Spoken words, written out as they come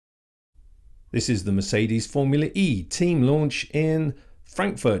This is the Mercedes Formula E team launch in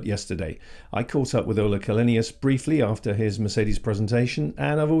Frankfurt yesterday. I caught up with Ola Källenius briefly after his Mercedes presentation,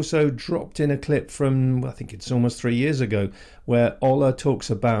 and I've also dropped in a clip from, I think it's almost 3 years ago, where Ola talks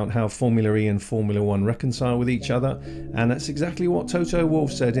about how Formula E and Formula One reconcile with each other, and that's exactly what Toto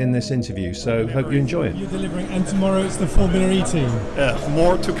Wolff said in this interview, so hope you enjoy it. You're delivering, and tomorrow it's the Formula E team.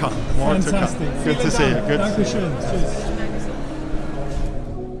 More to come. Fantastic. Good to see you. Good. Dankeschön. Cheers.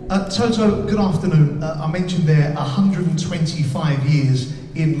 Toto, good afternoon. I mentioned there 125 years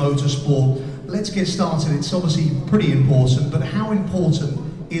in motorsport. Let's get started. It's obviously pretty important, but how important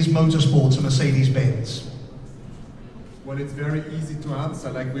is motorsport to Mercedes-Benz? Well, it's very easy to answer.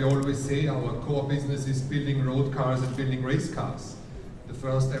 Like we always say, our core business is building road cars and building race cars. The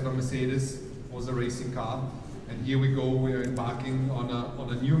first ever Mercedes was a racing car, and here we go, we're embarking on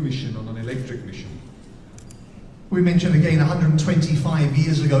a new mission, on an electric mission. We mentioned again 125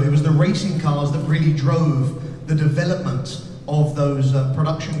 years ago, it was the racing cars that really drove the development of those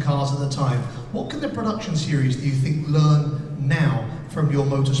production cars at the time. What can the production series, do you think, learn now from your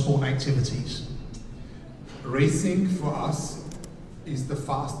motorsport activities? Racing for us is the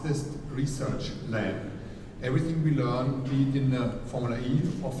fastest research lab. Everything we learn, be it in Formula E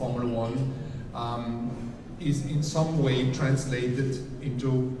or Formula One, is in some way translated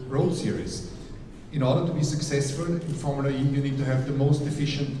into road series. In order to be successful in Formula E, you need to have the most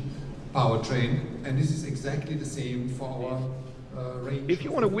efficient powertrain, and this is exactly the same for our range. If you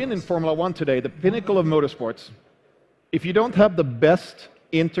want to win in Formula One today, the pinnacle of motorsports, if you don't have the best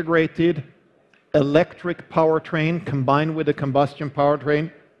integrated electric powertrain combined with a combustion powertrain,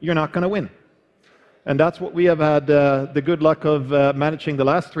 you're not going to win. And that's what we have had the good luck of managing the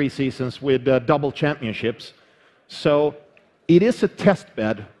last 3 seasons with double championships. So it is a test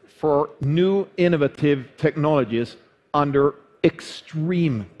bed for new innovative technologies under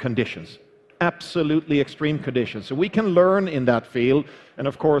extreme conditions, absolutely extreme conditions. So we can learn in that field and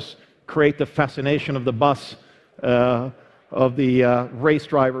of course create the fascination of the bus of the race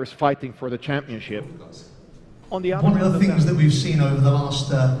drivers fighting for the championship. On the other One of the things that we've seen over the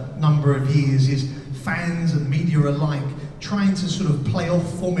last number of years is fans and media alike trying to sort of play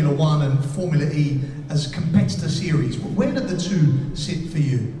off Formula One and Formula E as competitor series. Where did the two sit for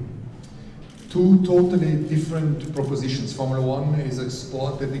you? Two totally different propositions. Formula One is a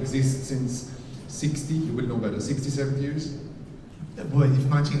sport that exists since 60, you will know better, 67 years? Well,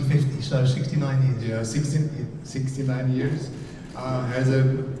 1950, so 69 years. Yeah, 69 years. Has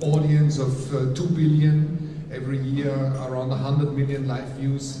an audience of 2 billion every year, around 100 million live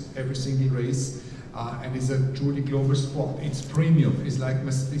views every single race, and is a truly global sport. It's premium. This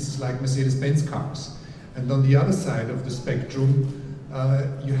is like Mercedes-Benz cars. And on the other side of the spectrum,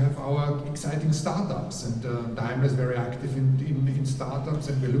 you have our exciting startups, and Daimler is very active in startups,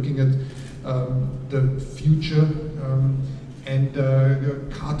 and we're looking at the future, and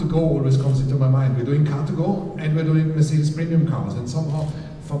Car2Go always comes into my mind. We're doing Car2Go and we're doing Mercedes premium cars, and somehow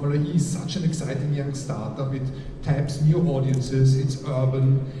Formula E is such an exciting young startup. It taps new audiences, it's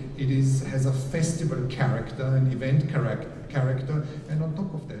urban, it has a festival character, an event character, and on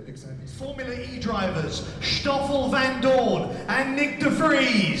top of that, exciting. Formula E drivers, Stoffel, Vandoorne and Nick de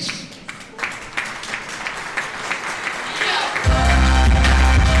Vries.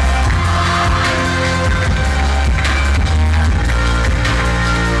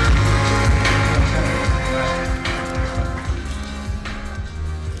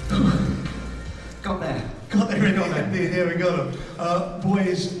 There we got them.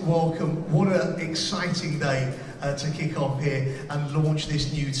 Boys, welcome. What an exciting day to kick off here and launch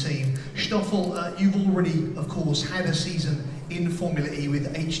this new team. Stoffel, you've already, of course, had a season in Formula E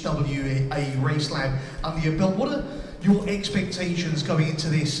with HWA Race Lab under your belt. What are your expectations going into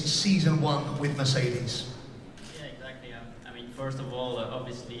this season 1 with Mercedes? Yeah, exactly. I mean, first of all,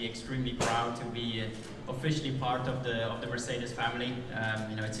 obviously extremely proud to be officially part of the Mercedes family.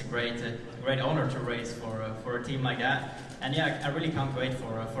 You know, it's a great honor to race for a team like that. And yeah, I really can't wait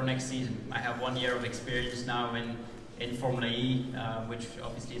for next season. I have 1 year of experience now in Formula E, which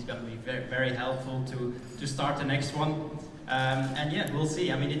obviously is going to be very, very helpful to start the next one. And yeah, we'll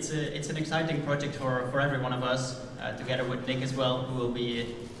see. I mean, it's an exciting project for every one of us, together with Nick as well, who will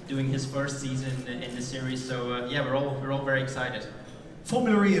be doing his first season in the series. So yeah, we're all very excited.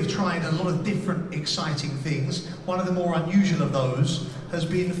 Formula E have tried a lot of different exciting things. One of the more unusual of those has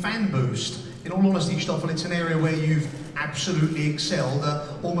been fan boost. In all honesty, Stoffel, it's an area where you've absolutely excelled,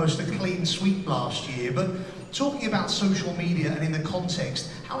 almost a clean sweep last year. But talking about social media and in the context,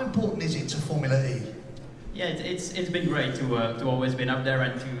 how important is it to Formula E? Yeah, it's been great to always been up there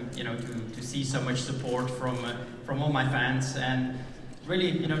and to see so much support from all my fans, and really,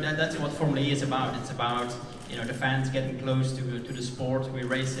 you know, that's what Formula E is about. It's about, you know, the fans getting close to the sport. We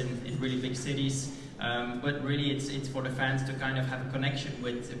race in really big cities, but really it's for the fans to kind of have a connection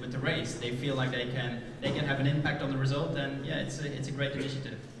with the race. They feel like they can have an impact on the result, and yeah, it's a great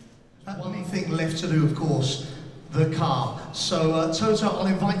initiative. One thing left to do, of course, the car. So Toto, I'll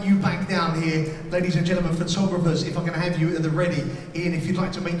invite you back down here. Ladies and gentlemen, photographers, if I can have you at the ready. Ian, if you'd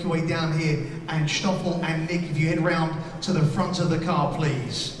like to make your way down here, and Stoffel and Nick, if you head round to the front of the car,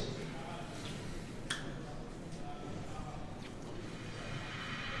 please.